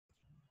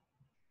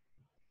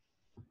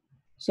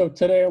So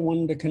today I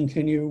wanted to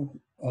continue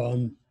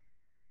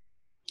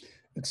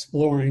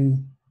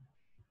exploring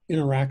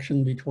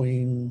interaction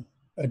between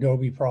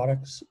Adobe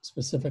products,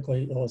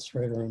 specifically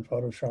Illustrator and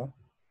Photoshop.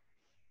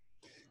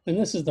 And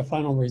this is the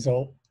final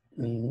result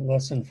in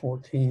lesson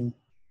 14.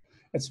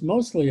 It's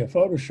mostly a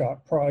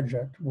Photoshop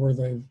project where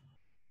they've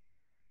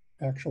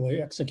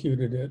actually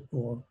executed it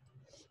or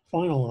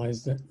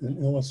finalized it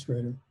in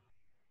Illustrator.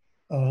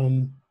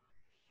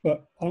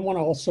 But I want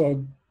to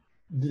also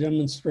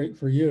demonstrate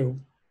for you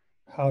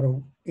how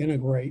to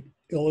integrate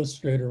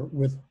Illustrator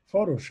with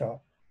Photoshop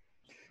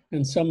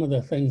and some of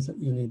the things that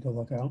you need to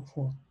look out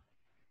for.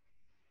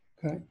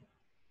 Okay.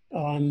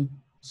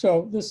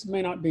 So this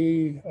may not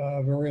be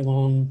a very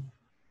long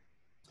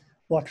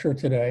lecture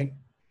today.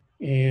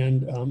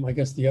 And I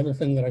guess the other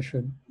thing that I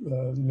should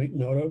make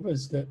note of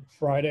is that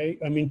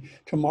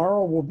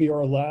tomorrow will be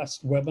our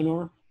last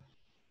webinar,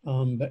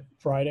 but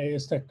Friday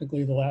is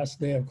technically the last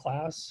day of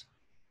class.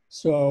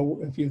 So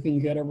if you can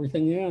get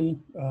everything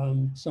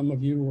in, some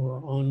of you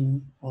are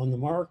on the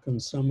mark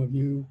and some of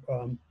you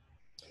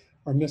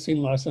are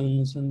missing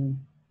lessons and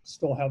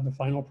still have the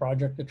final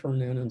project to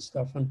turn in and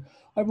stuff. And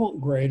I won't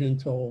grade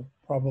until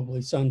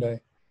probably Sunday.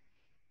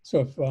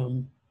 So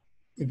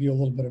give you a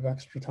little bit of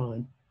extra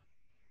time.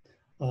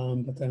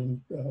 But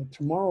then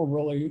tomorrow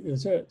really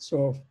is it.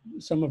 So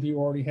if some of you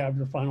already have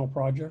your final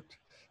project,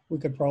 we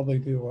could probably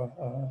do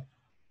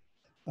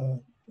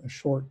a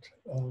short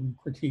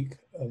critique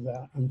of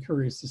that. I'm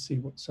curious to see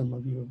what some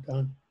of you have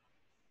done.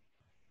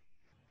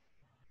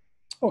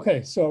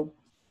 Okay, so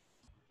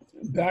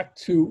back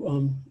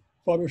to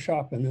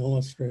Photoshop and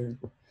Illustrator.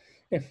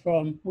 If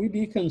we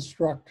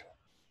deconstruct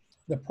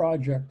the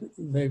project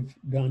they've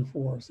done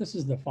for us, this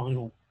is the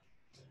final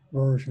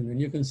version,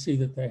 and you can see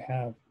that they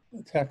have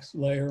a text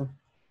layer,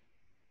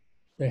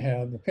 they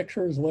have the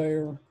pictures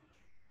layer,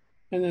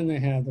 and then they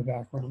have the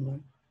background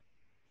layer.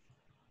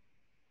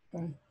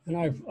 Okay, and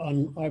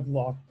I've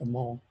locked them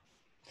all.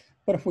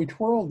 But if we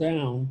twirl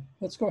down,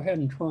 let's go ahead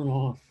and turn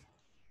off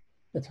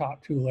the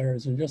top two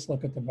layers and just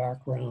look at the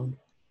background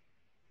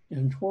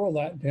and twirl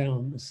that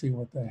down to see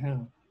what they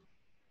have.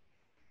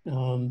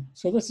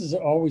 So this is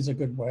always a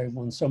good way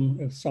when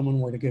if someone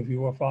were to give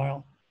you a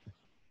file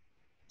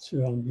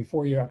to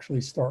before you actually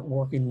start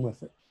working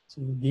with it, to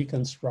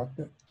deconstruct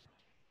it,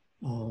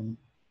 to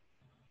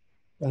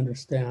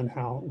understand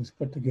how it was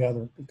put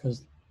together,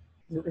 because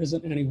there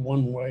isn't any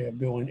one way of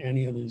doing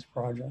any of these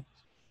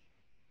projects.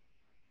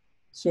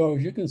 So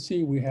as you can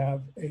see, we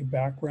have a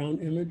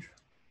background image.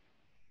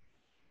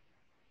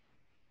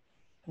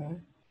 Okay,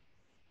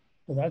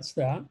 so that's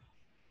that.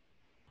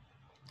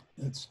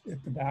 It's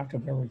at the back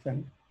of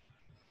everything.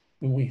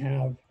 And we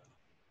have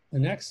the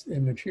next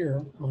image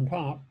here on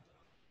top.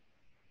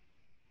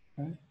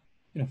 Okay,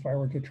 and if I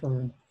were to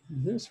turn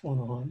this one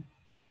on,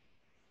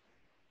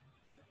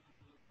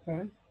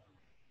 okay,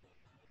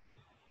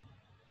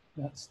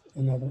 that's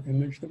another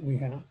image that we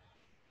have.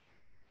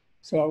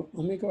 So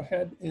let me go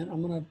ahead and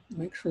I'm going to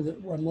make sure that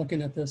I'm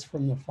looking at this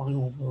from the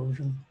final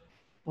version.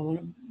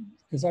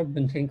 Because I've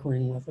been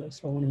tinkering with this,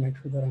 so I want to make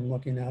sure that I'm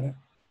looking at it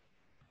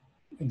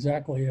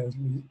exactly as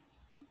we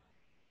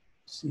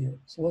see it.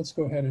 So let's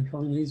go ahead and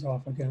turn these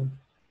off again.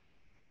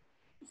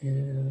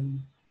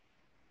 And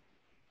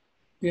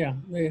yeah,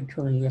 they had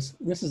turned this.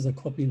 This is a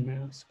clipping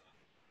mask.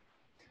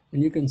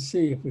 And you can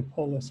see if we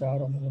pull this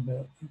out a little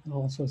bit, you can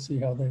also see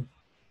how they've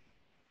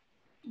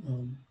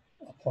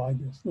applied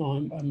this. No,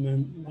 I'm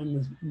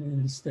a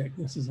mistake.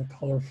 This is a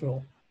color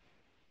fill.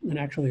 And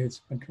actually it's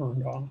been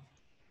turned off.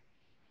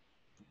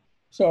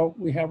 So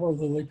we have our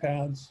lily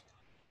pads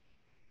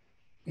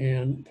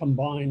and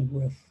combined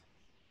with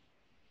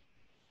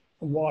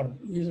the water.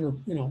 These are,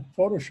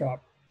 Photoshop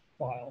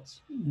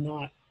files,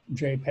 not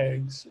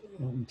JPEGs,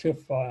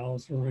 TIFF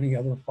files or any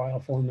other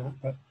file format,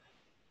 but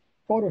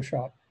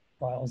Photoshop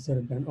files that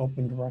have been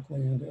opened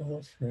directly into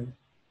Illustrator.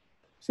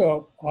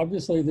 So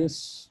obviously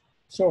this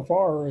so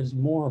far is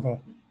more of a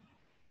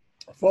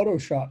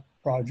Photoshop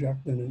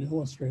project than an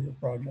Illustrator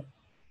project.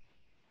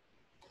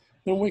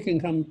 Then we can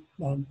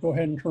go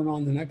ahead and turn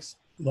on the next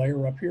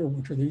layer up here,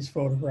 which are these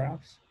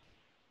photographs.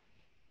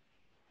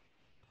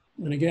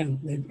 And again,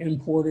 they've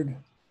imported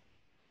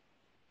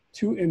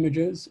two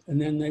images and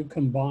then they've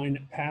combined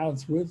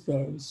paths with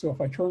those. So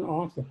if I turn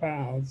off the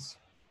paths,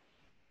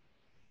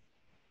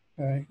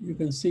 okay, you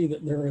can see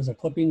that there is a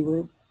clipping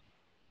group.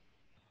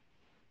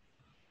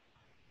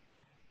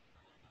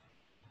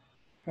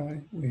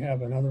 Okay, we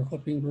have another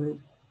clipping group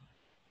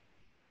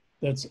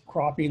that's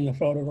cropping the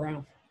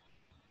photograph.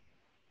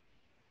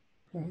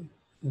 Okay,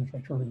 and if I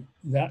turn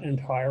that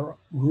entire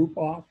group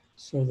off,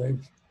 so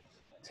they've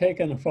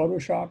taken a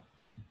Photoshop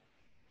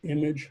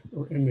image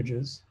or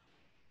images,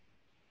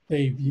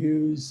 they've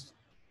used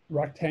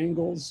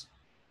rectangles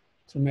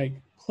to make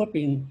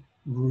clipping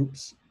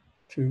groups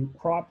to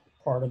crop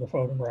part of the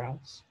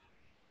photographs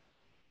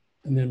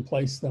and then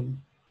place them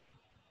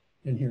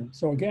in here.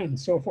 So again,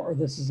 so far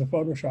this is a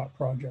Photoshop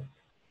project,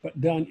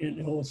 but done in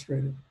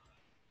Illustrator.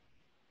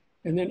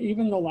 And then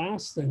even the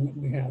last thing that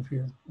we have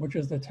here, which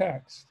is the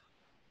text.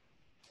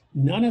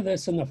 None of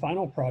this in the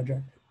final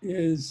project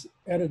is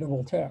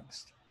editable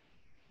text.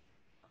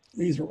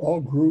 These are all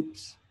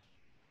groups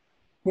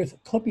with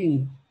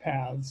clipping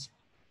paths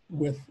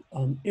with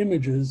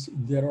images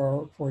that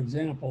are, for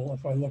example,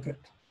 if I look at,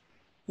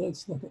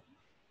 let's look at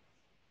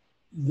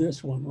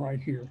this one right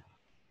here.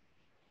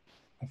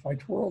 If I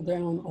twirl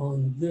down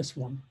on this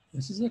one,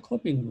 this is a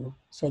clipping group.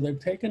 So they've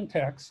taken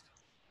text,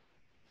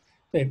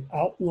 they've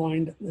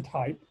outlined the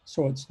type,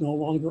 so it's no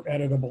longer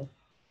editable,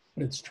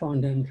 but it's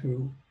turned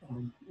into,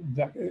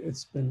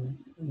 it's been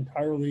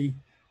entirely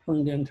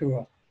turned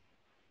into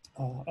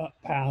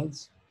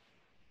paths.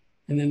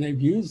 And then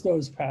they've used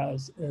those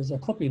paths as a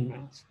clipping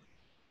mask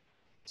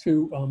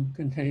to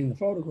contain the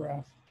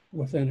photograph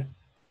within it.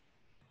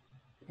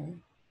 Okay.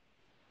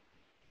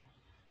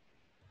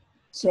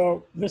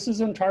 So this is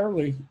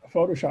entirely a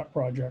Photoshop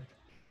project.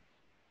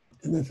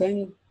 And the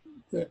thing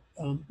that,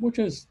 which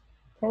is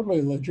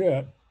totally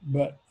legit,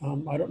 but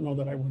I don't know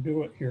that I would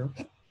do it here.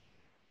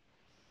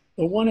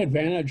 The one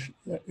advantage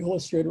that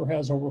Illustrator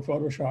has over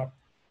Photoshop,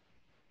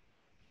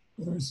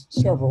 there's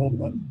several,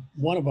 but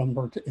one of them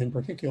in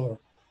particular,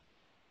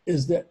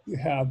 is that you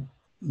have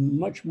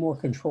much more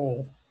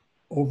control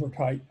over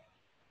type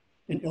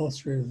in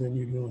Illustrator than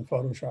you do in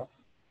Photoshop.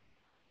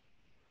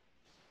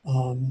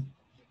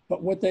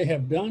 But what they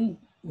have done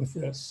with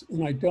this,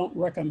 and I don't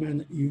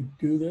recommend that you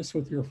do this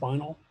with your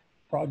final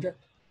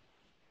project,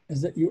 is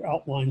that you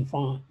outline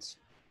fonts.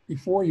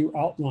 Before you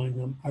outline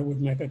them, I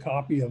would make a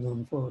copy of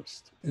them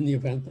first in the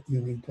event that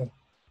you need to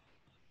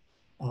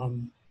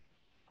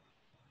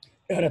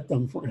edit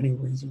them for any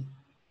reason.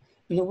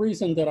 And the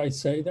reason that I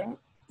say that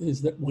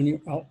is that when you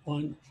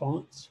outline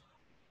fonts,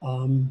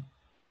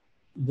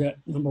 that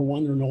number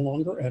one, they're no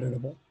longer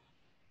editable.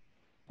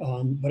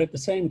 But at the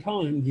same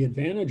time, the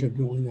advantage of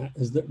doing that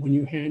is that when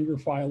you hand your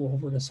file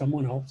over to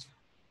someone else,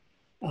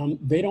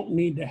 they don't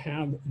need to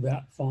have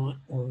that font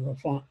or the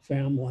font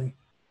family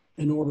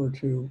in order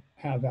to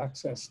have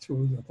access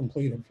to the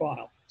completed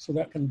file. So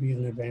that can be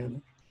an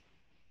advantage.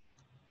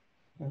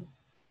 Okay.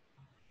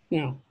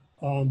 Now,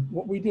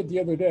 what we did the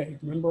other day,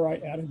 remember I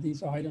added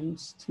these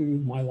items to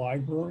my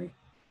library?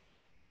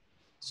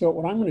 So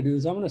what I'm going to do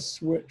is I'm going to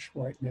switch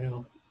right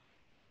now.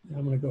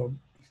 I'm going to go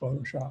to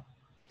Photoshop.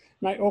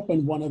 And I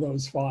opened one of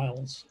those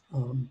files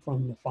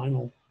from the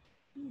final,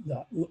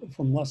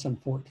 from lesson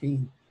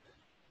 14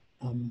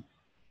 in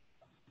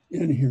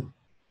here.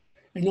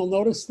 And you'll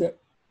notice that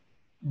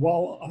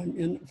while I'm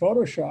in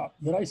Photoshop,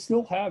 that I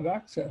still have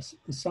access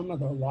to some of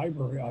the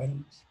library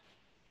items.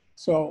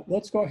 So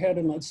let's go ahead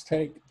and let's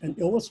take an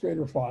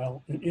Illustrator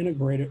file and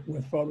integrate it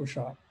with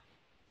Photoshop.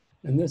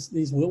 And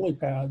these lily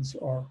pads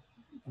are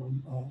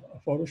a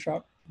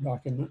Photoshop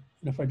document.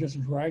 And if I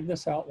just drag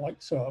this out like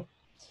so,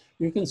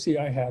 you can see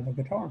I have a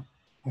guitar.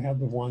 I have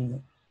the one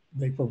that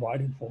they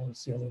provided for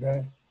us the other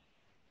day.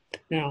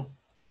 Now,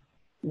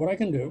 what I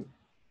can do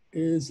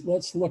is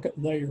let's look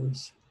at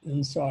layers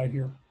inside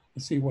here to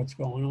see what's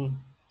going on.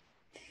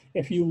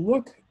 If you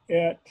look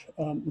at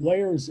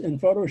layers in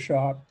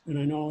Photoshop, and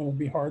I know it'll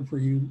be hard for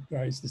you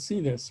guys to see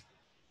this,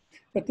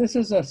 but this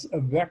is a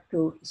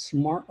vector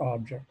smart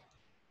object,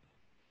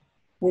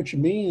 which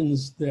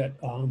means that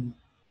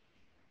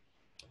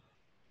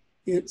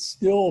it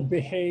still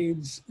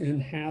behaves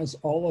and has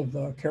all of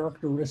the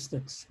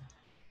characteristics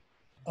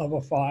of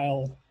a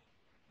file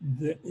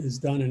that is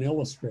done in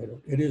Illustrator.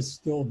 It is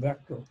still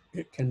vector.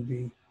 It can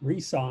be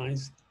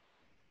resized.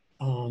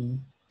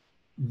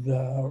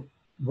 The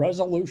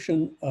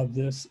resolution of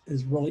this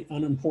is really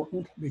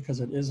unimportant because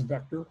it is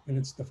vector and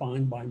it's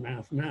defined by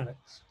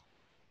mathematics.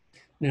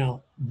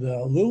 Now,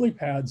 the lily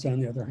pads,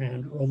 on the other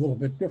hand, are a little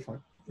bit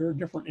different. They're a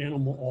different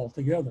animal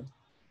altogether.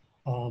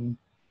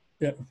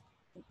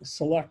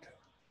 Select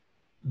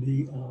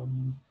the,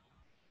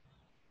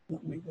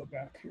 let me go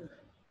back here.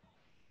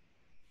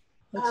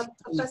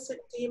 Professor,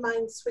 do you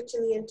mind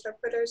switching the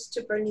interpreters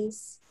to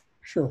Bernice?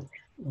 Sure,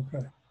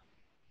 okay.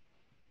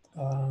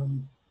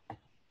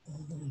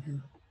 Hold on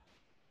here.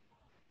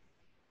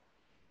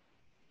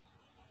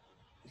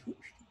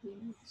 Switch to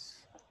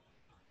Bernice.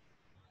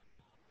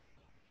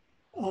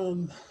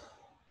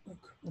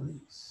 Look,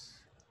 Bernice.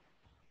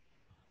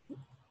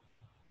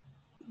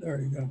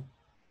 There you go.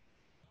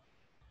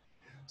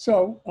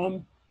 So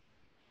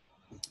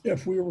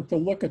if we were to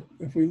look at,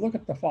 if we look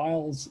at the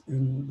files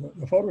in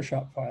the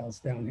Photoshop files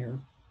down here,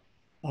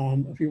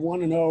 if you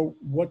want to know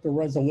what the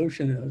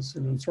resolution is,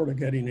 and I'm sort of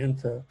getting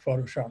into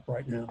Photoshop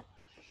right now,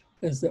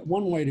 is that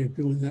one way to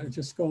doing that is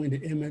just going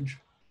to image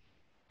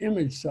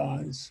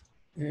size,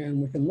 and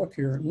we can look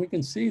here and we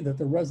can see that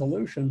the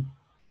resolution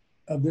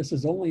of this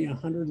is only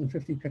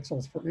 150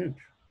 pixels per inch.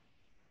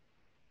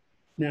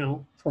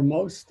 Now, for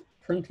most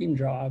printing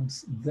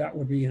jobs, that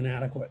would be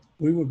inadequate.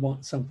 We would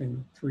want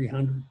something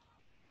 300.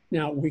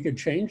 Now, we could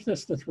change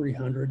this to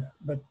 300,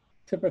 but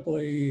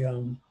typically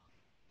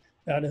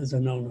that is a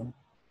no-no.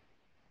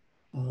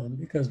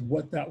 Because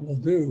what that will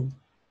do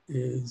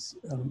is,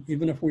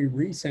 even if we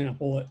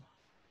resample it,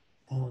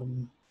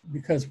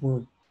 because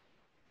we're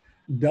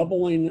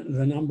doubling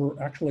the number,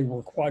 actually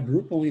we're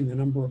quadrupling the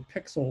number of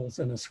pixels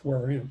in a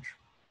square inch.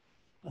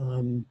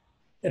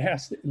 it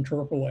has to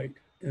interpolate.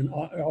 And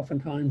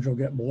oftentimes you'll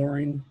get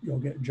blurring, you'll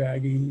get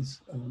jaggies.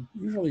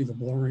 Usually the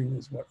blurring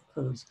is what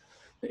occurs.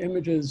 The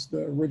images,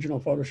 the original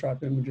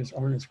Photoshop images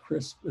aren't as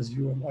crisp as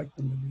you would like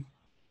them to be.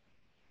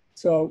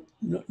 So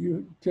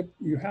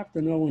you have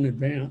to know in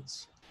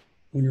advance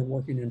when you're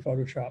working in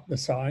Photoshop the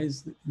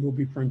size that you'll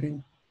be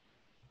printing.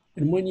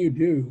 And when you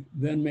do,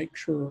 then make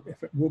sure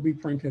if it will be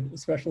printed,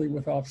 especially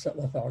with offset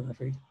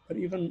lithography, but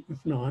even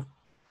if not,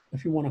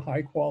 if you want a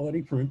high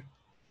quality print,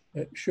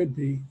 it should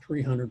be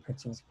 300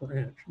 pixels per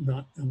inch.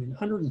 Not, I mean,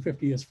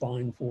 150 is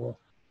fine for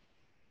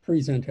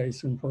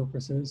presentation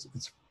purposes.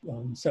 It's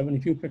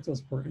 72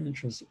 pixels per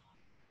inch is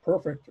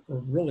perfect, or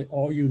really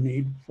all you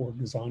need for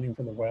designing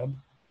for the web.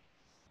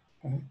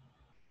 Okay.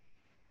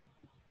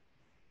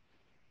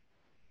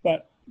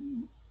 But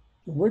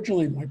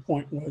originally my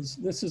point was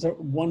this is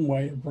one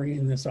way of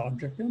bringing this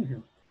object in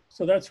here.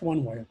 So that's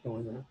one way of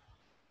doing that.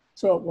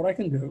 So what I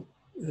can do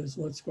is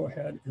let's go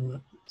ahead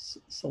and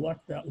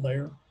select that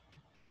layer.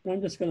 And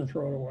I'm just going to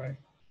throw it away.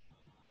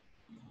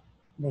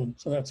 Boom,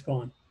 so that's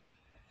gone.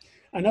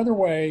 Another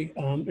way,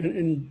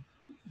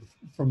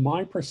 from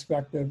my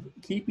perspective,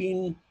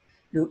 keeping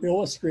your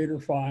Illustrator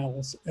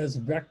files as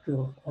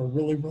vector are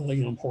really,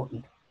 really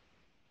important,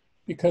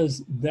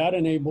 because that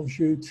enables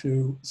you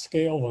to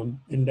scale them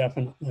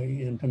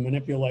indefinitely and to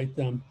manipulate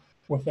them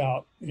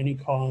without any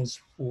cause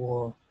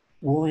for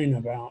worrying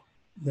about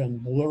them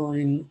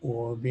blurring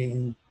or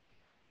being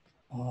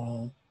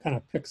kind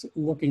of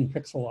looking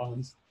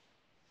pixelized.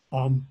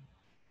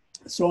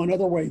 So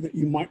another way that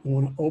you might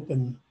want to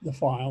open the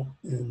file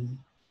in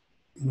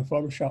a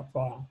Photoshop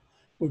file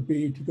would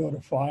be to go to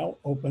File,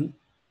 Open.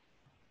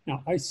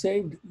 Now I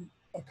saved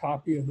a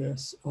copy of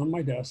this on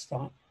my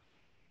desktop.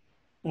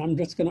 And I'm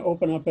just going to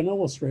open up an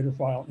Illustrator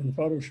file in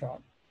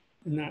Photoshop.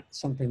 And that's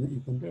something that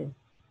you can do.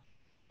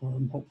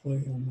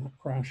 Hopefully I'm not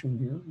crashing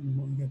here. I'm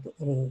going to get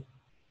the little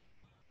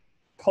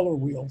color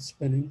wheel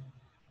spinning.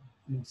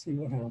 And we'll see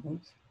what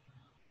happens.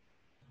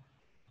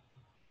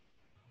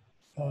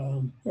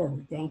 There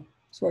we go.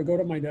 So I go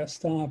to my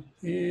desktop,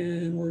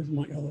 and where's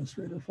my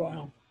Illustrator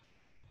file?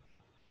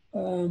 I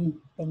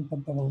am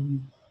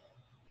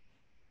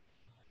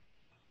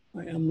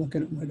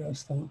looking at my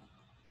desktop.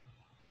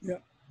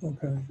 Yep,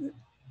 okay.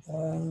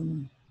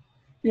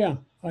 Yeah,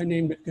 I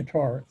named it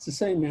guitar. It's the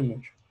same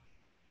image.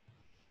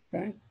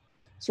 Okay,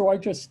 so I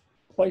just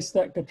placed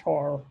that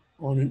guitar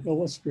on an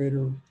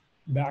Illustrator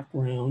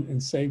background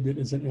and saved it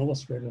as an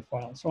Illustrator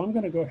file. So I'm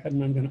going to go ahead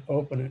and I'm going to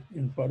open it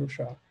in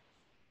Photoshop.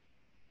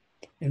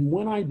 And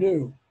when I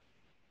do,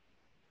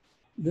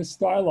 this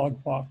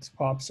dialog box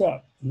pops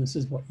up, and this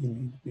is what you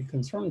need to be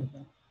concerned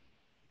about.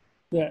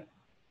 That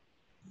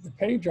the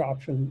page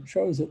option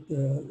shows that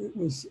it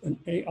was an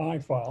AI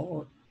file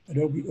or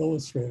Adobe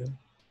Illustrator.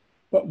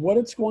 But what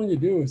it's going to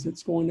do is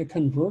it's going to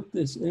convert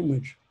this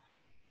image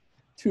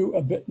to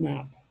a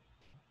bitmap.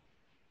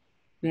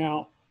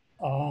 Now,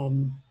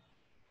 in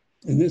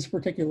this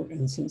particular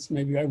instance,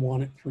 maybe I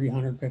want it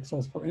 300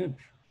 pixels per inch.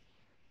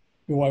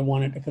 Do I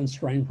want it to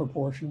constrain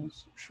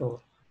proportions? Sure.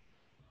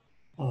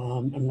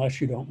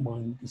 Unless you don't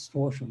mind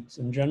distortions.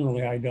 And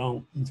generally I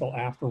don't until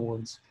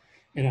afterwards.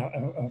 And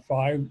if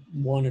I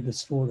want to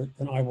distort it,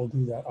 then I will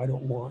do that. I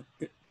don't want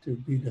it to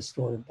be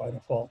distorted by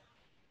default.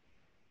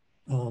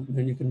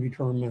 Then you can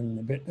determine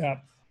the bit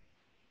depth.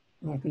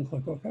 And I can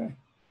click OK.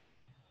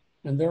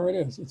 And there it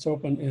is. It's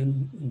open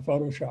in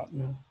Photoshop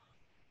now.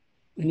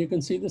 And you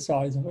can see the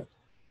size of it.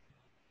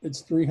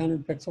 It's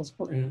 300 pixels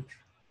per inch.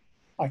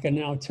 I can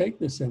now take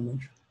this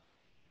image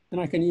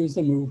and I can use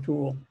the Move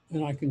tool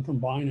and I can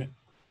combine it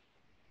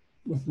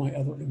with my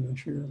other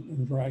image here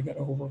and drag it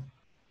over.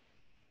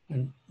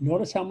 And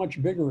notice how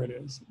much bigger it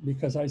is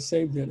because I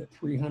saved it at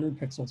 300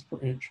 pixels per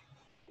inch.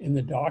 In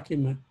the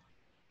document,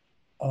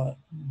 in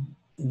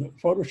the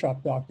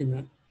Photoshop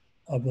document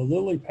of the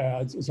lily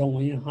pads is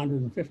only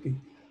 150.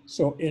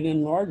 So it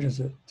enlarges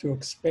it to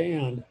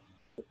expand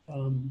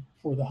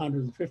for the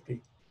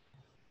 150.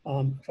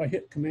 If I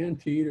hit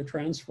Command T to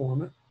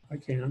transform it, I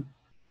can.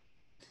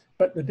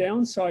 But the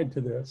downside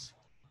to this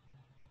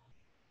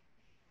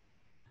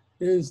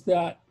is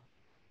that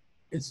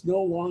it's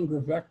no longer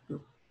vector.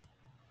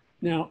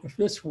 Now, if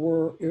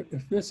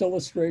this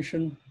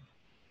illustration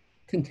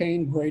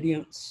contained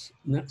gradients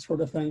and that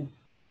sort of thing,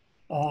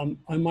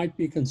 I might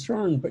be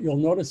concerned, but you'll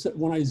notice that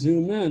when I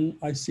zoom in,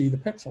 I see the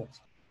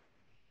pixels.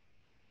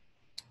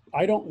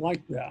 I don't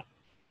like that.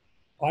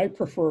 I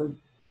prefer,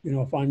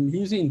 if I'm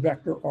using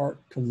vector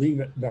art, to leave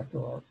it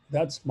vector art.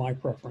 That's my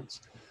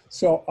preference.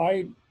 So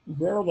I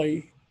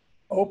rarely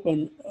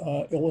open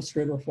an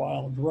Illustrator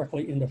file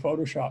directly into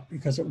Photoshop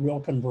because it will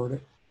convert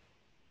it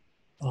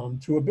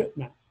to a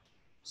bitmap.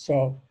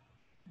 So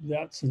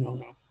that's a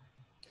no-no.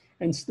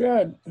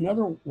 Instead,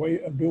 another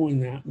way of doing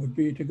that would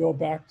be to go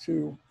back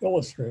to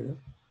Illustrator.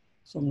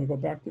 So I'm going to go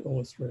back to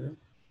Illustrator.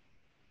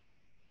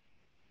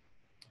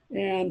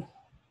 And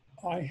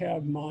I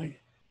have my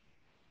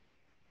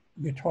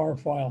guitar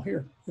file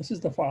here. This is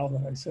the file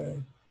that I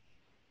saved.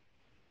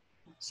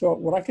 So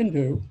what I can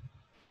do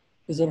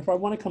is that if I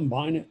want to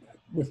combine it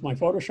with my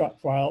Photoshop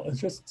file is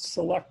just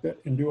select it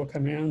and do a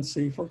Command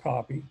C for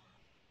copy,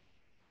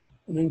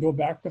 and then go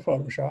back to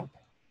Photoshop.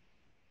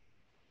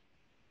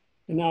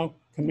 And now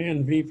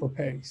Command V for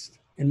paste.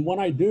 And when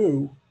I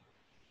do,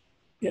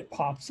 it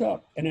pops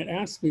up and it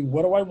asks me,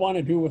 what do I want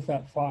to do with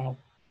that file?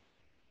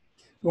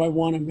 Do I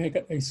want to make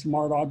it a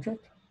smart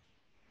object?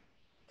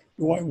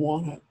 Do I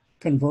want to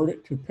convert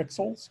it to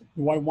pixels?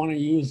 Do I want to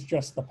use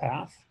just the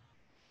path?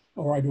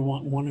 Or I do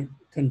want to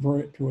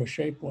convert it to a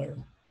shape layer?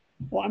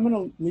 Well, I'm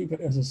going to leave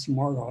it as a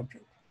smart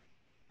object.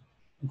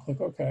 And click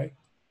OK.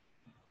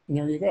 And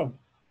there you go.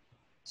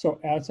 So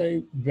as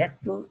a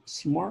vector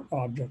smart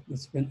object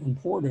that's been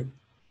imported,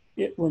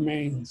 it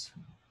remains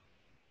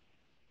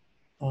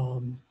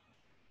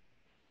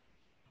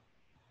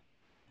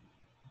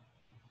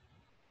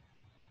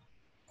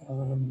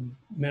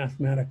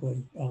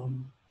mathematically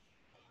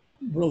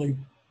really,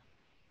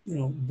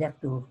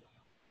 vector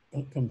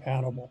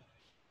compatible,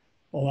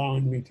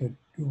 allowing me to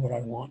do what I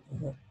want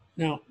with it.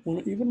 Now,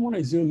 even when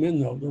I zoom in,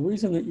 though, the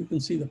reason that you can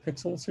see the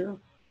pixels here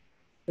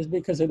is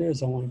because it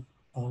is only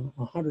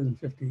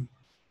 150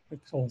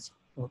 pixels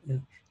per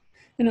inch.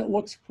 And it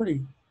looks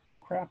pretty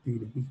crappy,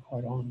 to be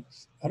quite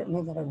honest. I don't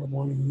know that I would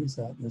want to use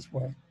that this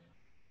way.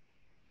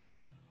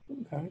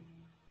 Okay.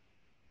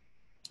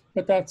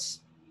 But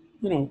that's,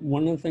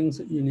 one of the things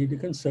that you need to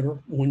consider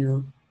when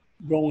you're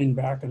going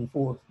back and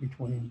forth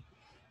between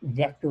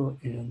vector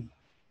and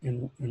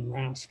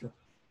raster.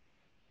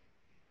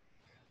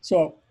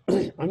 So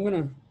I'm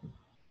going to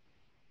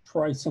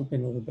try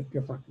something a little bit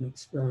different and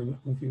experiment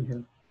with you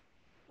here.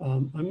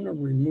 I'm going to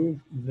remove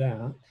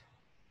that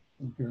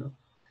from here.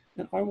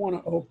 And I want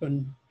to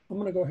open, I'm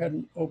going to go ahead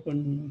and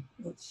open,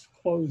 let's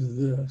close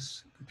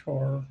this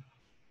guitar,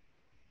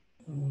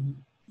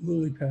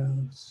 lily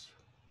pads.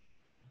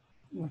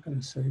 I'm not going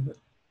to save it.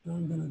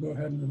 I'm going to go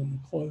ahead and I'm going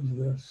to close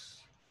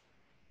this.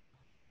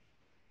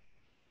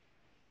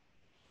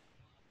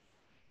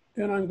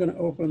 And I'm going to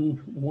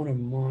open one of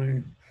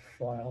my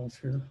files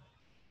here.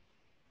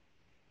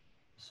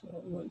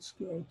 So let's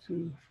go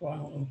to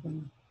File,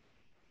 Open.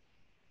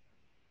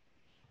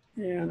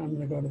 And I'm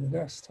going to go to the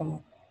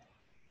desktop.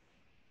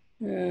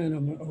 And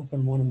I'm going to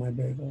open one of my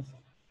bagels.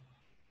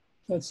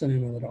 That's the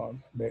name of the dog,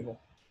 Bagel.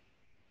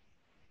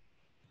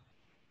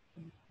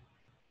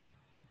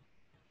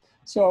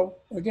 So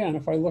again,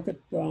 if I look at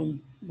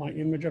my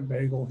image of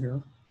Bagel here,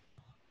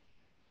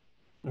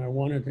 and I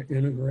wanted to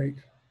integrate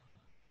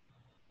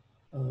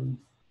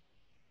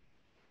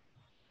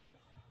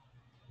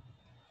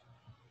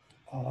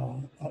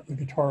the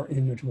guitar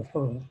image with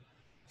her,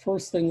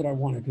 first thing that I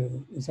want to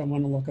do is I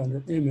want to look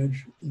under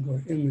Image and go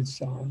to Image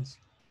Size.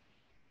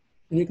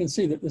 And you can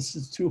see that this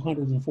is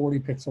 240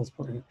 pixels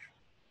per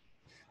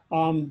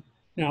inch.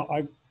 Now,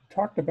 I've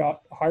talked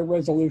about high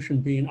resolution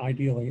being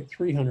ideally at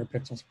 300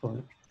 pixels per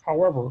inch.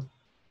 However,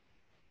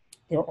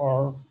 there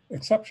are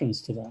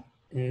exceptions to that.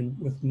 And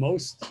with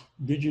most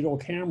digital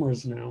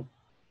cameras now,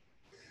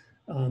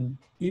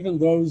 even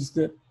those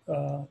that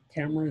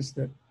cameras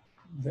that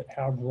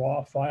have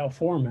raw file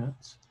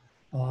formats,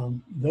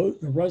 the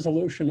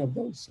resolution of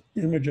those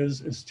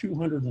images is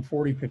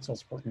 240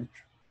 pixels per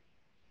inch.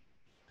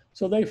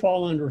 So they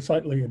fall under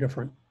slightly a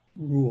different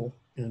rule,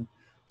 and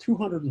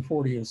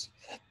 240 is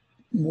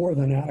more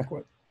than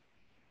adequate.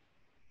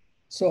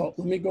 So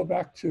let me go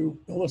back to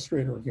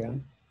Illustrator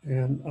again,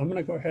 and I'm going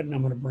to go ahead and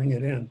I'm going to bring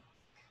it in,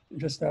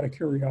 just out of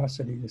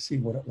curiosity to see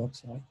what it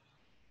looks like.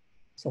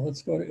 So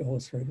let's go to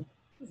Illustrator.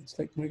 Let's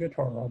take my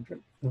guitar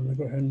object. I'm going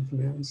to go ahead and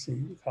Command C,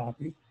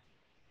 copy.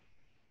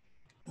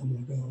 I'm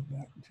going to go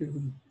back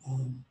to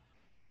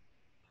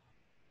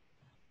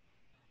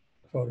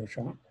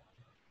Photoshop.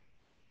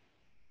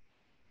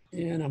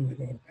 And I'm going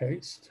to go to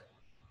Paste,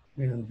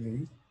 Command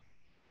V.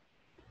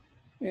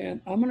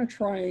 And I'm going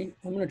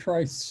to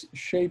try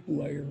Shape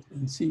Layer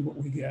and see what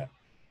we get.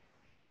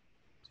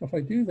 So if I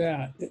do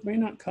that, it may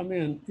not come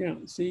in.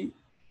 See,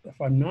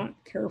 if I'm not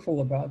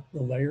careful about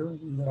the layer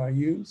that I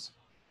use,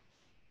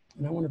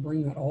 and I want to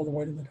bring that all the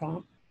way to the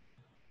top,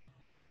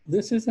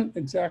 this isn't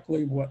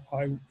exactly what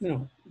I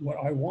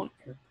want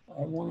here.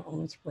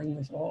 Let's bring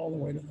this all the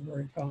way to the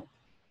very top.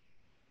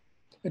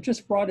 It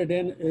just brought it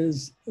in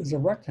as a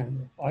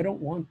rectangle. I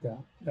don't want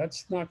that.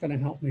 That's not going to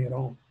help me at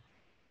all.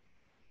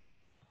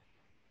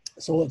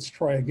 So let's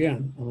try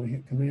again. I'm going to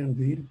hit Command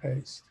V to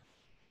paste.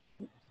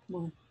 Come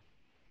on.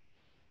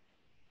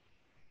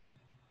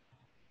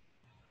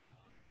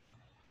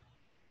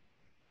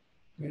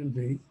 Command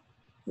V.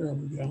 There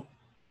we go.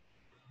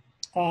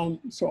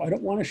 So I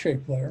don't want a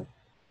shape layer.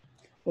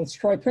 Let's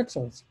try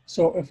pixels.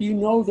 So if you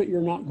know that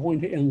you're not going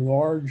to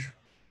enlarge,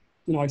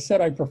 I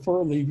said I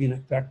prefer leaving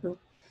it vector,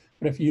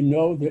 but if you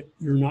know that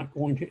you're not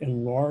going to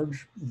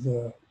enlarge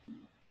the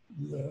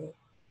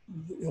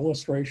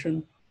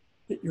illustration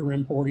that you're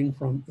importing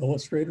from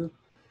Illustrator,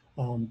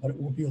 but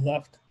it will be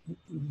left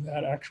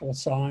that actual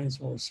size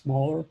or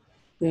smaller,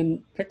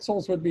 then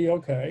pixels would be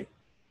okay.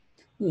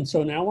 And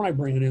so now when I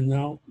bring it in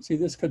now, see,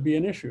 this could be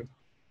an issue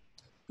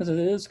because it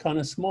is kind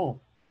of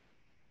small.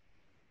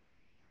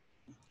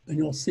 And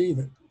you'll see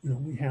that,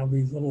 we have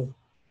these little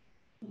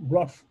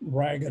rough,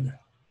 ragged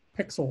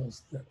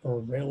pixels that are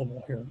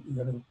available here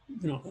that are,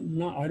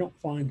 I don't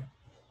find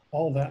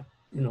all that,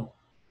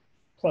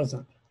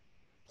 pleasant.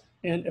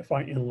 And if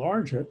I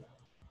enlarge it,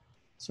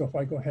 so if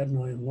I go ahead and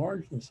I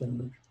enlarge this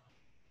image,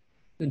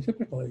 then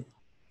typically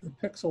the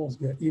pixels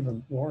get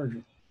even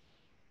larger.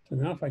 So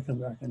now if I come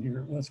back in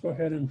here, let's go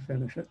ahead and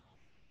finish it.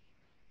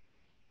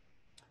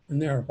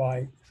 And there,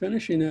 by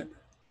finishing it,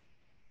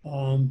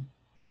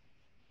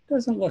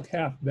 doesn't look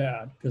half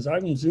bad because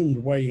I've zoomed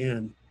way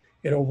in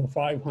at over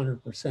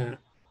 500%.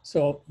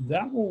 So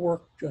that will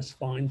work just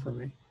fine for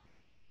me.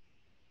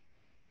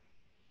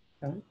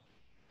 Okay,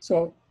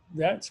 so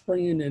that's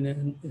bringing it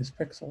in as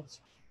pixels.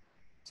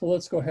 So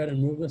let's go ahead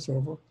and move this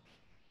over.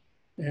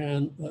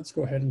 And let's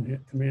go ahead and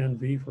hit Command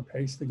V for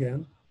paste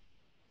again.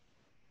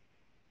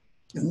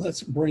 And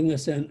let's bring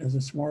this in as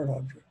a smart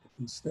object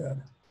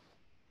instead.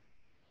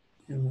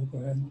 And we'll go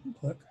ahead and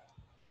click.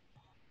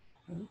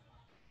 Okay.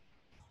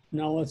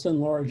 Now let's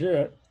enlarge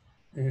it,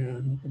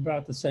 and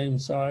about the same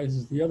size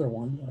as the other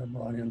one that I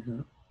brought in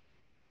here.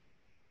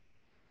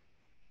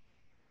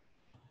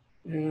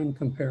 And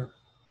compare.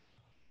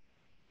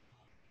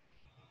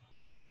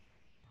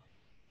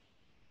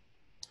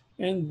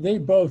 And they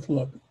both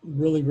look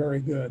really very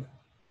good.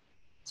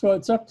 So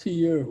it's up to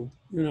you,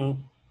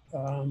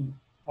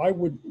 I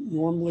would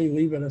normally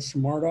leave it a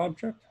smart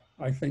object.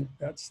 I think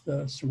that's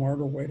the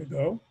smarter way to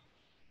go.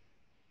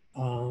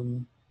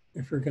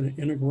 If you're going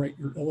to integrate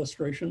your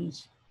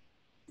illustrations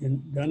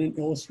done in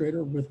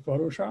Illustrator with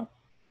Photoshop.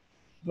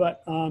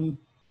 But, in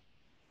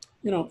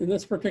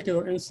this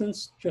particular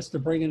instance, just to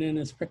bring it in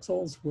as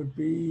pixels would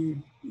be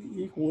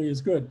equally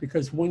as good,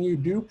 because when you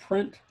do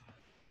print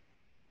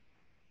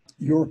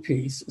your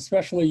piece,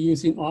 especially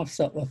using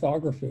offset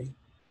lithography,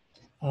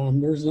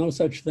 there's no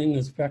such thing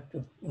as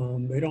vector.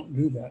 They don't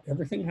do that.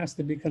 Everything has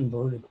to be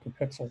converted to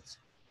pixels.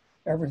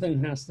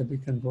 Everything has to be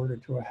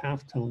converted to a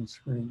halftone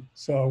screen.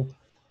 So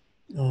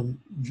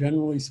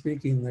generally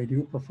speaking, they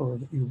do prefer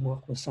that you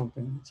work with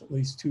something that's at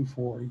least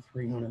 240,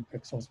 300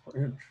 pixels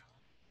per inch.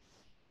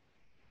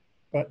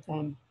 But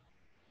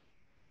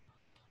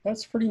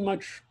that's pretty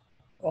much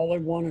all I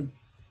wanted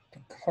to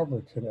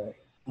cover today.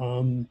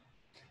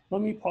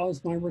 Let me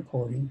pause my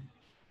recording.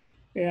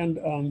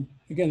 And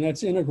again,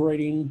 that's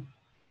integrating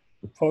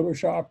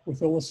Photoshop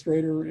with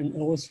Illustrator and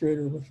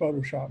Illustrator with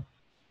Photoshop.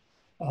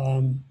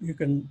 You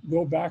can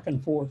go back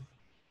and forth.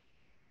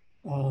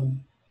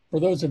 For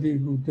those of you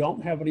who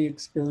don't have any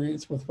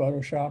experience with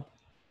Photoshop,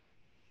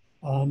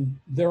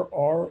 there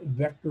are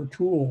vector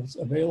tools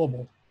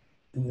available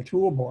in the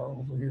toolbar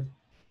over here.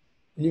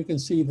 And you can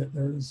see that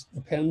there's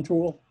the pen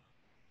tool,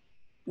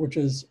 which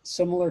is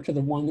similar to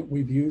the one that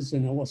we've used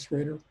in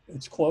Illustrator.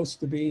 It's close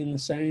to being the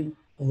same,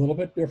 a little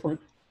bit different.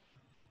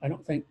 I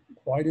don't think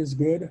quite as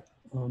good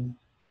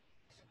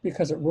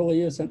because it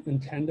really isn't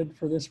intended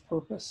for this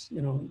purpose,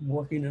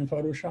 working in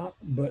Photoshop,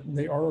 but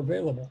they are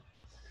available.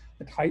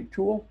 The type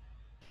tool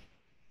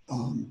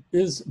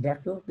is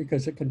vector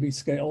because it can be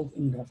scaled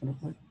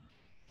indefinitely.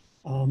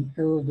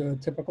 Here are the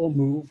typical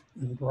move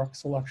and direct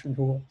selection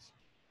tools.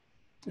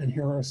 And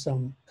here are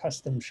some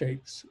custom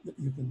shapes that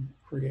you can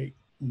create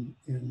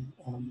in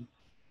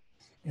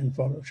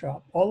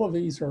Photoshop. All of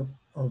these are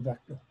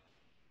vector.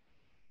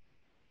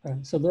 Okay,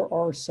 so there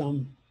are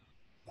some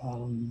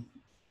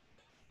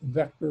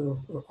vector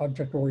or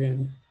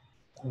object-oriented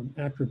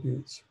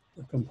attributes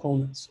or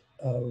components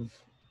of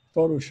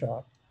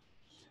Photoshop.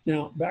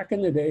 Now, back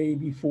in the day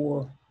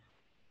before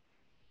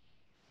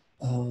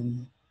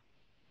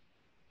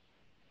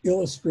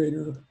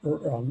Illustrator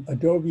or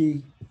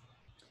Adobe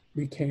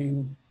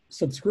became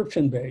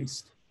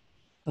subscription-based,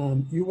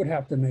 you would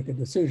have to make a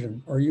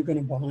decision. Are you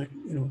going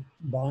to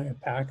buy a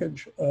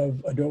package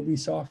of Adobe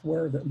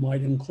software that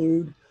might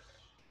include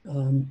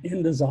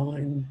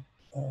InDesign,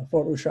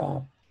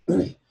 Photoshop,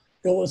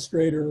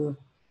 Illustrator,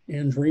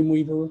 and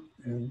Dreamweaver,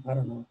 and I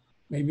don't know,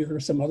 maybe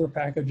there's some other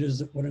packages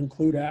that would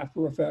include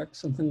After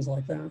Effects and things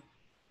like that.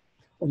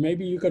 Or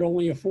maybe you could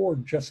only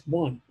afford just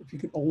one. If you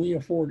could only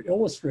afford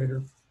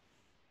Illustrator,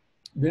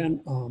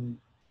 then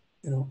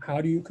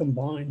how do you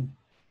combine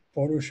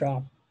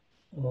Photoshop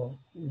or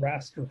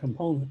raster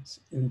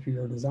components into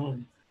your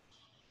design?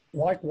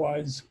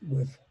 Likewise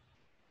with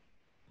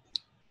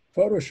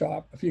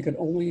Photoshop, if you could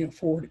only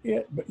afford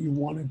it, but you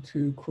wanted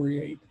to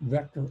create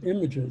vector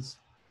images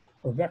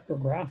or vector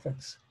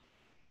graphics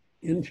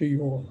into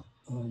your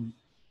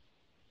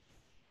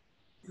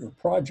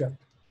project,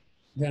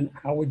 then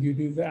how would you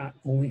do that?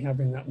 Only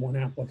having that one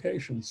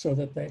application, so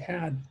that they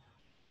had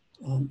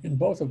in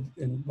both of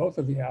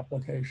the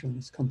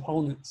applications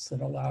components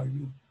that allow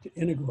you to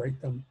integrate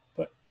them,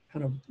 but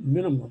kind of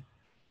minimally.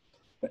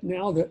 But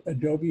now that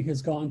Adobe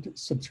has gone to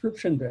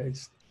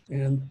subscription-based,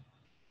 and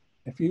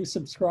if you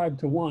subscribe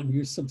to one,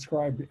 you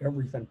subscribe to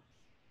everything.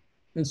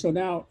 And so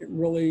now it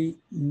really,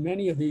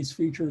 many of these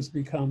features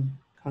become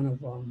kind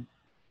of,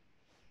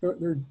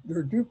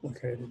 they're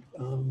duplicated.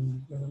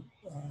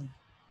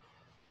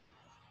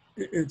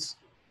 It's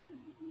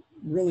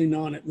really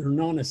they're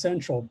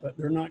non-essential, but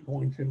they're not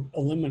going to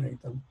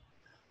eliminate them.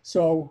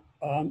 So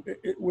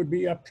It would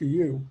be up to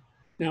you.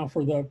 Now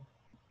for the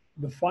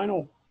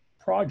final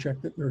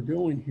project that they're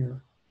doing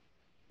here,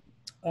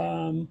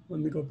 let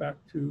me go back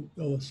to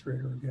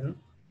Illustrator again.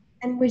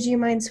 And would you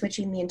mind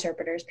switching the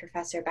interpreters,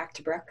 Professor, back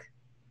to Brooke?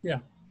 Yeah.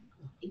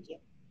 Thank you.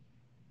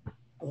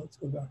 Let's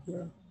go back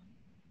there.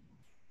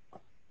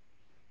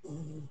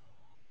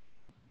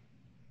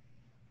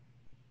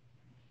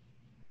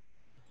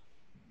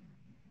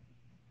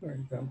 There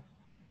you go.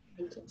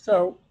 Thank you.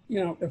 So, you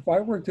know, if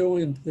I were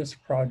doing this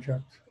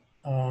project,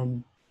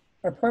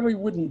 I probably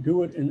wouldn't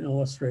do it in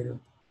Illustrator.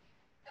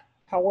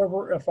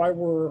 However, if I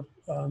were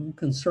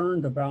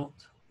concerned about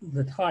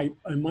the type,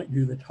 I might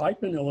do the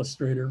type in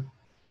Illustrator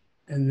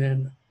and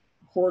then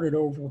port it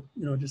over,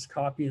 you know, just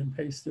copy and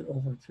paste it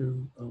over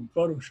to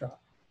Photoshop.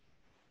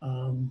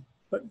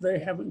 But they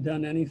haven't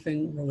done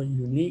anything really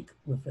unique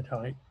with the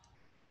type.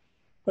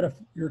 But if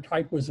your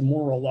type was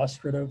more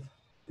illustrative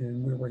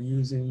and we were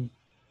using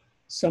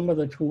some of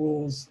the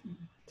tools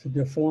to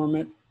deform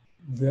it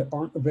that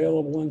aren't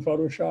available in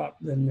Photoshop,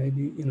 then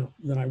maybe, you know,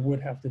 then I would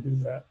have to do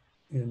that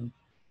in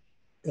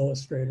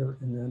Illustrator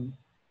and then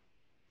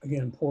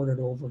again port it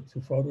over to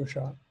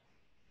Photoshop.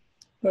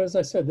 But as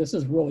I said, this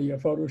is really a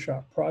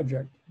Photoshop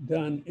project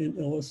done in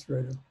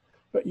Illustrator.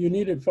 But you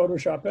needed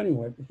Photoshop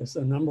anyway because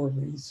a number of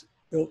these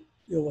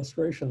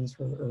illustrations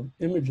or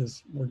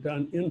images were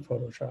done in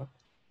Photoshop.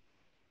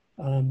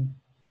 And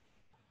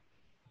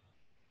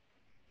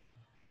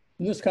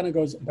this kind of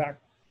goes back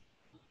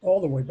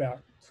all the way back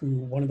to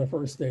one of the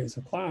first days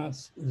of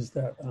class is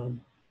that,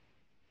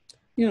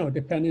 you know,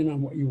 depending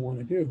on what you want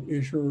to do,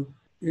 is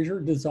your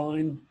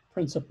design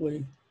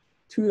principally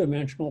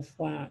two-dimensional,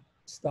 flat,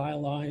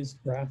 stylized,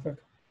 graphic?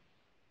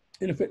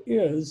 And if it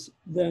is,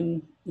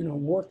 then, you know,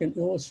 work in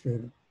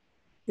Illustrator.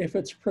 If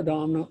it's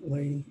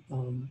predominantly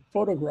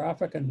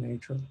photographic in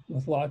nature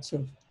with lots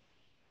of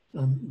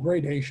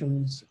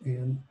gradations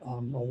and a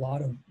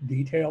lot of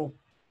detail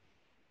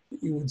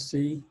that you would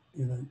see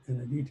in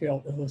a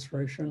detailed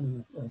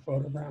illustration or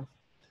photograph,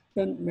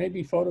 then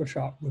maybe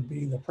Photoshop would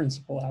be the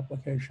principal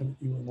application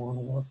that you would want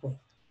to work with.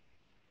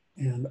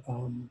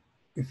 And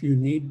if you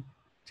need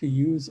to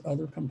use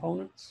other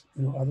components,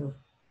 you know, other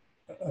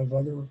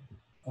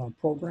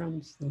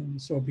programs, then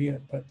so be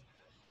it. But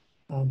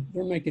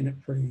they're making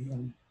it pretty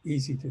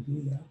easy to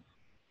do that.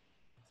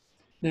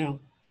 Now,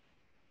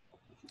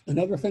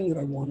 another thing that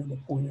I wanted to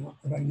point out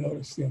that I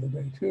noticed the other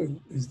day too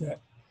is that,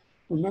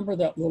 remember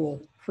that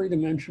little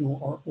three-dimensional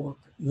artwork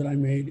that I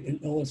made in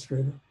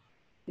Illustrator?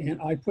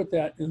 And I put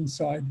that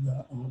inside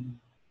the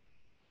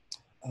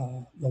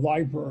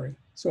library.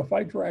 So if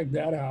I drag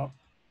that out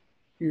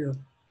here,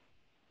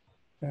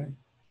 okay,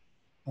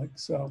 like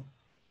so,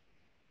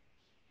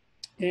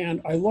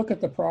 and I look at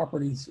the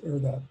properties or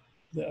the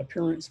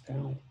appearance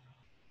panel.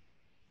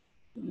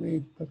 Let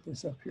me put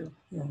this up here.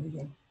 There we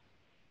go.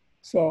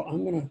 So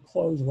I'm going to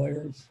close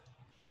layers.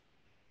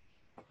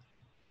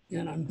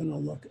 And I'm going to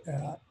look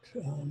at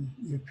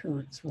the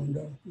appearance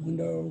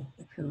window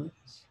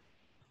appearance.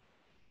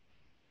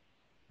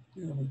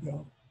 There we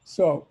go.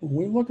 So when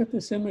we look at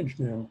this image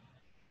now,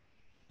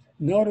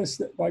 notice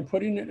that by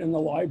putting it in the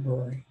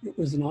library, it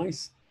was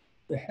nice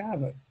to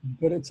have it,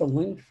 but it's a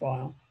linked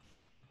file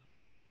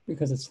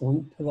because it's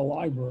linked to the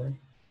library.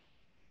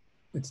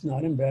 It's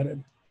not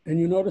embedded. And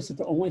you notice that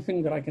the only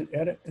thing that I can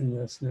edit in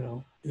this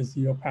now is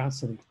the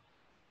opacity.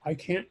 I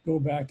can't go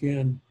back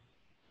in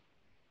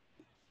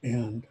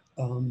and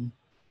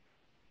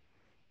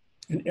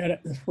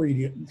edit the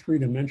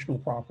three-dimensional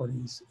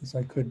properties as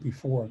I could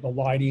before, the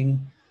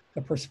lighting,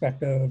 the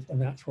perspective, and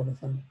that sort of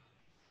thing.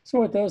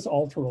 So it does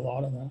alter a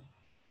lot of that.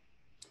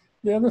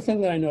 The other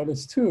thing that I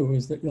noticed too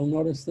is that you'll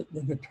notice that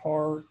the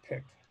guitar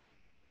pick,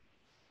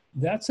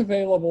 that's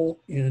available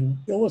in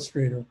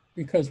Illustrator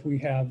because we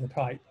have the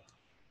type.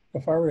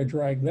 If I were to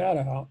drag that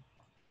out,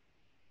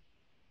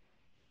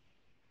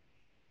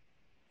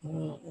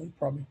 I'll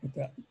probably put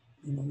that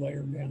in the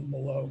layer down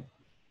below.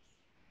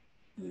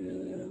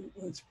 And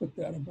let's put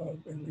that above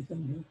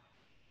everything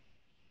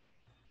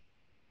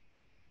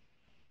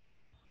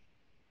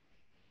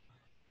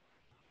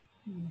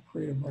here.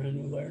 Create a brand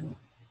new layer.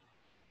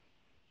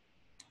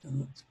 And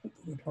let's put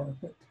the guitar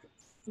pick at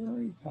the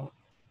very top.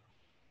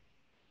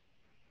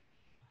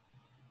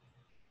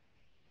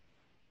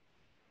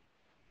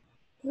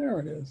 There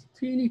it is,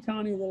 teeny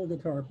tiny little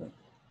guitar pick.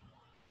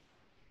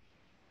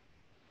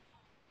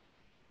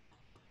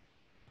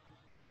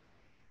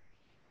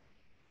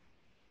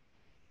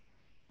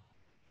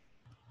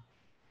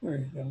 There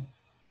you go.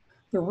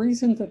 The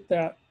reason that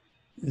that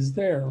is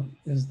there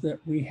is that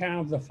we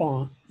have the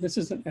font. This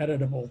is an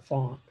editable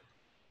font.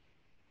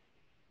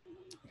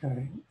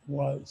 Okay,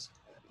 was.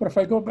 But if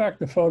I go back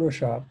to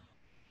Photoshop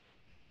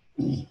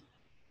and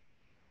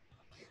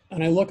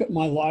I look at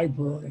my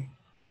library,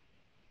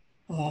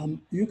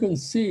 you can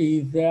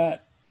see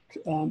that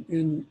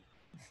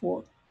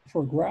for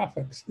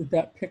graphics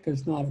that pick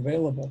is not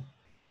available.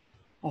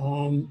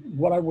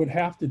 What I would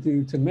have to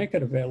do to make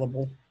it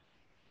available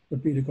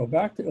would be to go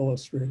back to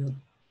Illustrator,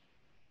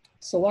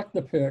 select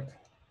the pick,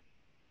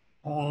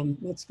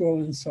 Let's go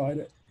inside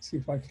it, see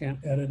if I can't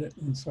edit it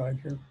inside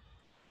here.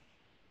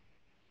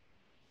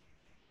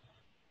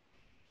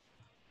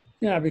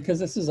 Yeah, because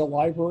this is a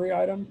library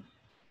item,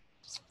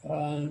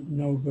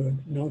 no good,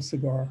 no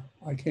cigar.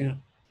 I can't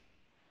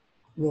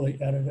really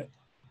edit it,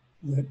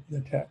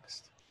 the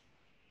text.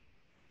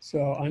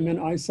 So I'm in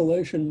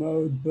isolation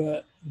mode,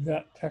 but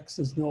that text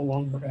is no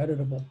longer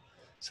editable.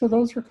 So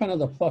those are kind of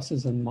the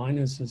pluses and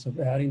minuses of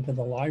adding to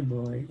the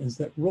library, is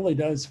that really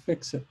does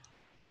fix it.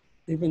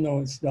 Even though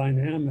it's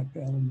dynamic,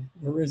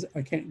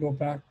 I can't go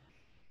back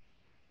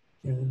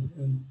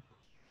and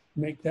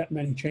make that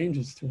many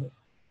changes to it.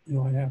 You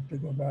know, I have to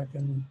go back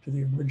into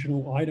the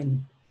original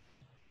item.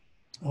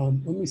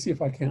 Let me see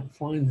if I can't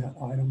find that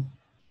item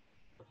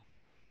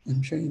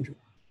and change it.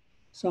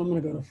 So I'm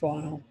going to go to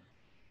File,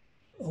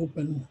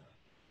 Open,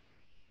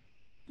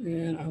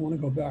 and I want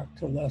to go back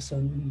to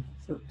Lesson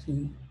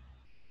 13.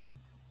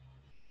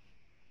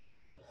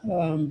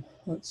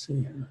 Let's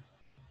see here.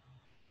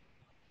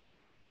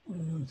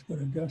 Let's go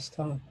to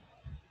Desktop.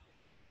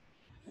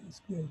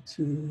 Let's go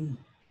to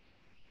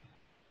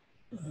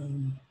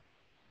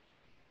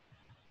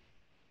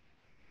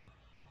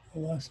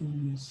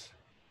Lessons.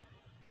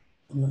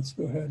 And let's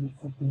go ahead and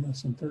open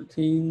Lesson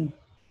 13.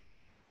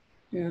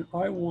 And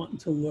I want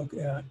to look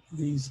at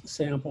these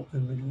sample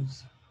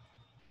images.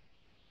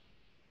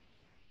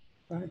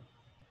 Right?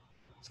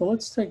 So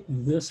let's take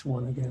this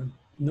one again.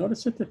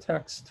 Notice that the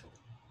text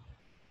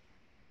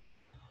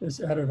is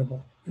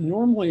editable. And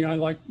normally I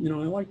like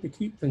to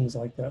keep things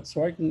like that.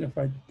 So I can, if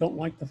I don't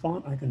like the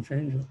font, I can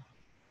change it.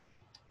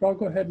 But I'll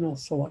go ahead and I'll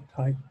select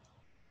type.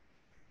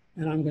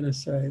 And I'm going to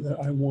say that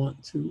I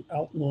want to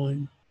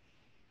outline,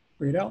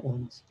 create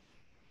outlines.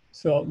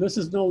 So this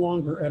is no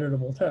longer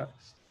editable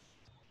text.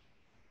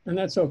 And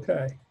that's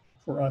okay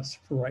for us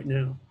for right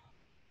now.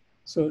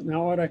 So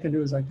now what I can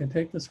do is I can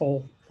take this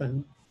whole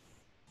thing.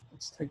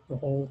 Let's take the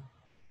whole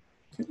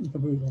kit and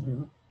caboodle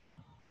here.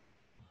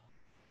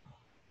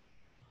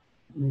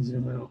 Let me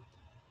zoom out.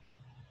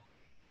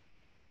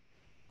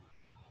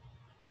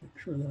 Make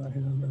sure that I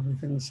have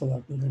everything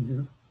selected in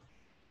here.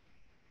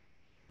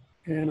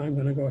 And I'm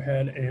going to go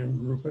ahead and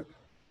group it.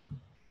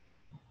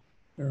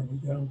 There we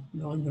go.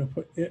 Now I'm going to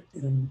put it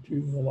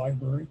into the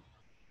library.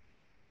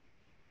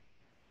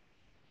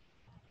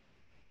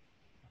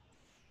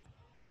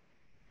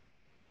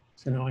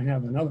 So now I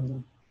have another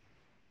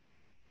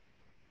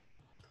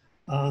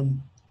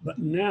one. But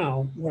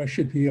now what I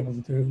should be able to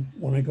do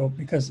when I go,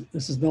 because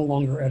this is no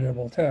longer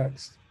editable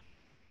text,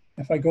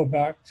 if I go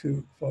back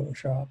to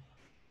Photoshop,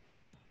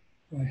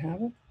 do I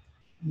have it?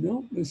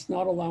 No, it's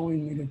not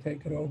allowing me to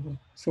take it over.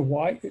 So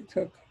why it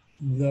took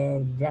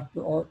the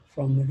vector art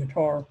from the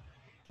guitar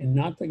and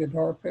not the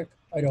guitar pick,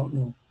 I don't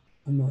know.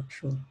 I'm not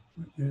sure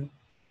right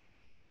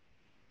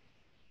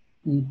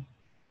now.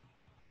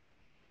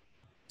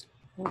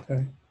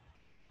 Okay,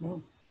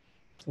 well,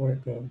 that's the way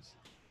it goes.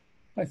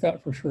 I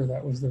thought for sure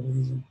that was the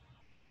reason.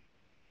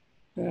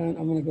 And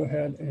I'm going to go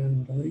ahead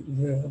and delete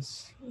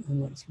this,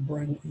 and let's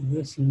bring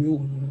this new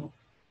one out.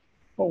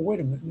 Oh, wait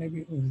a minute,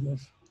 maybe it was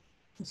this.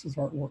 This is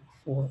artwork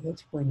 4.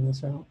 Let's bring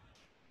this out.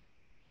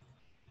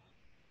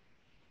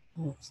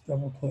 Let's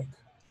double click.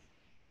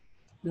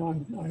 Now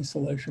I'm in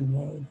isolation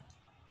mode.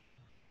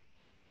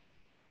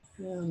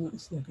 And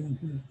let's look in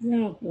here.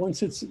 Yeah,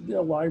 once it's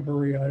a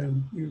library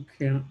item, you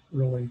can't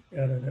really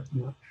edit it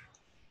much.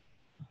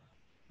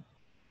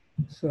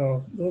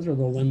 So those are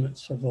the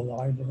limits of the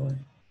library.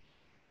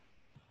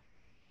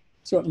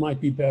 So it might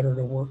be better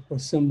to work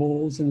with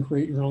symbols and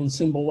create your own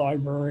symbol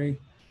library,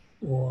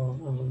 or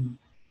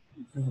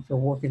if you're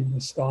working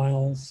with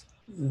styles,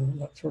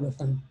 that sort of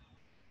thing.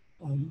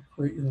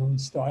 Create your own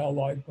style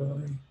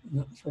library and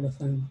that sort of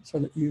thing, so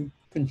that you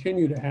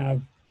continue to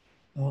have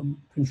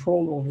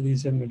control over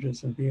these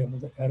images and be able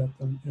to edit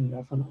them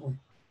indefinitely.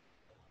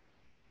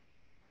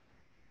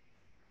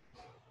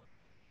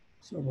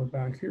 So we're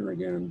back here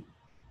again,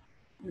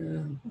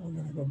 and we're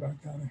going to go back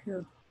out of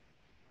here.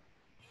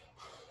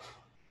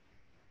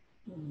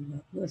 And we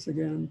got this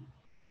again,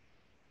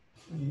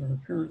 and our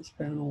appearance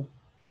panel.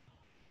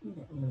 We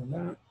got rid of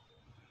that.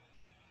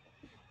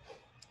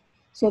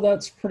 So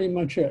that's pretty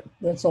much it.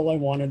 That's all I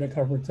wanted to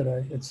cover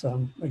today. It's,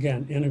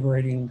 again,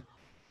 integrating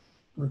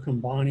or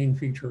combining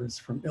features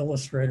from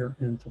Illustrator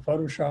into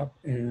Photoshop,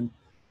 and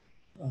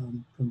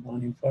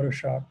combining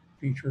Photoshop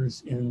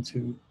features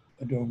into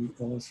Adobe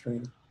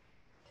Illustrator.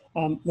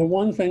 The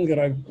one thing that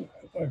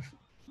I've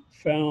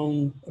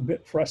found a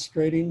bit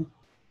frustrating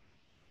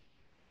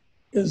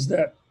is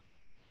that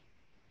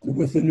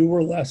with the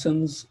newer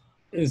lessons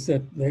is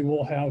that they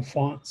will have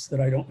fonts that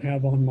I don't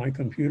have on my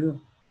computer.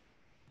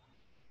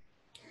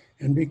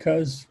 And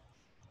because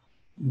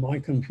my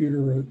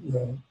computer,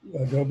 the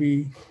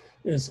Adobe,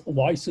 is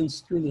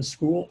licensed through the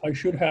school, I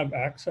should have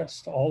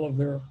access to all of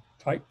their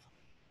type.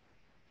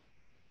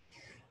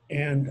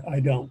 And I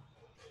don't.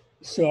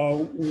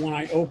 So when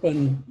I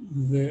open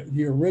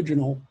the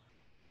original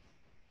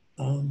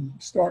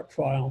start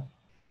file,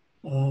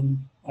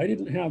 I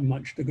didn't have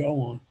much to go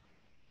on.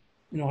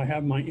 You know, I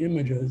have my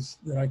images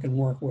that I can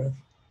work with.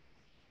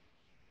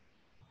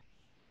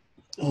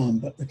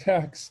 But the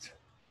text,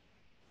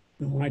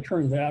 and when I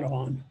turned that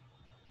on,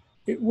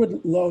 it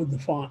wouldn't load the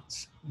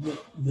fonts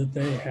that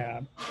they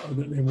had, or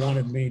that they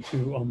wanted me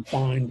to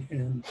find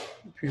and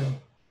appear.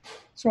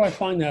 So I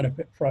find that a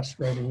bit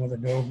frustrating with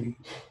Adobe,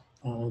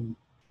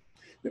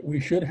 that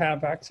we should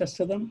have access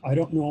to them. I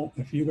don't know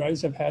if you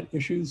guys have had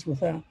issues with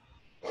that,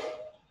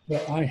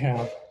 but I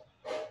have.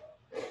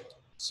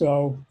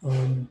 So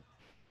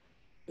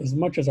as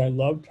much as I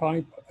love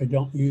type, I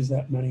don't use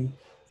that many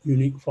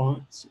unique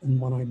fonts. And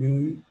when I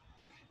do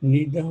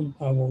need them,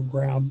 I will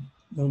grab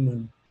them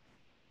and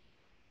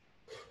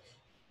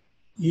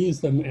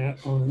use them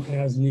on an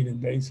as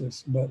needed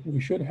basis. But we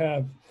should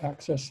have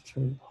access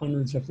to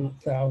hundreds, if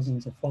not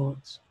thousands of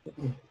fonts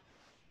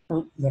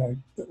that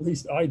at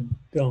least I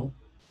don't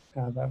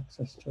have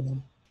access to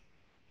them.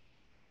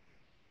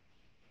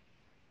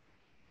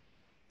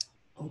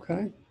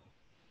 Okay.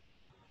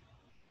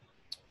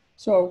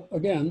 So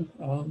again,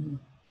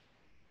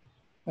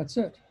 that's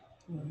it.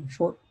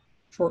 Short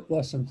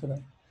lesson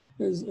today.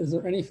 Is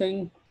there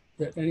anything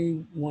that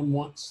anyone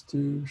wants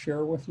to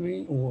share with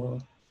me or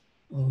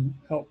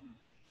help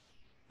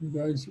you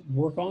guys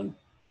work on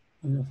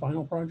your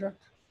final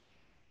project?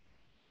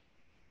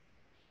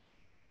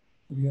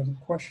 If you have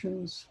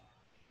questions,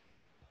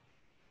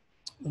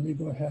 let me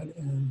go ahead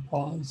and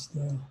pause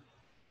the.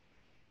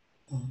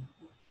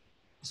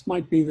 This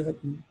might be that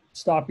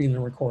stopping the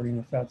recording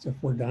if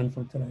we're done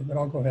for today, but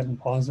I'll go ahead and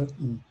pause it.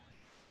 And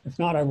if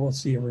not, I will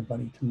see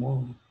everybody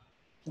tomorrow.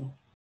 So.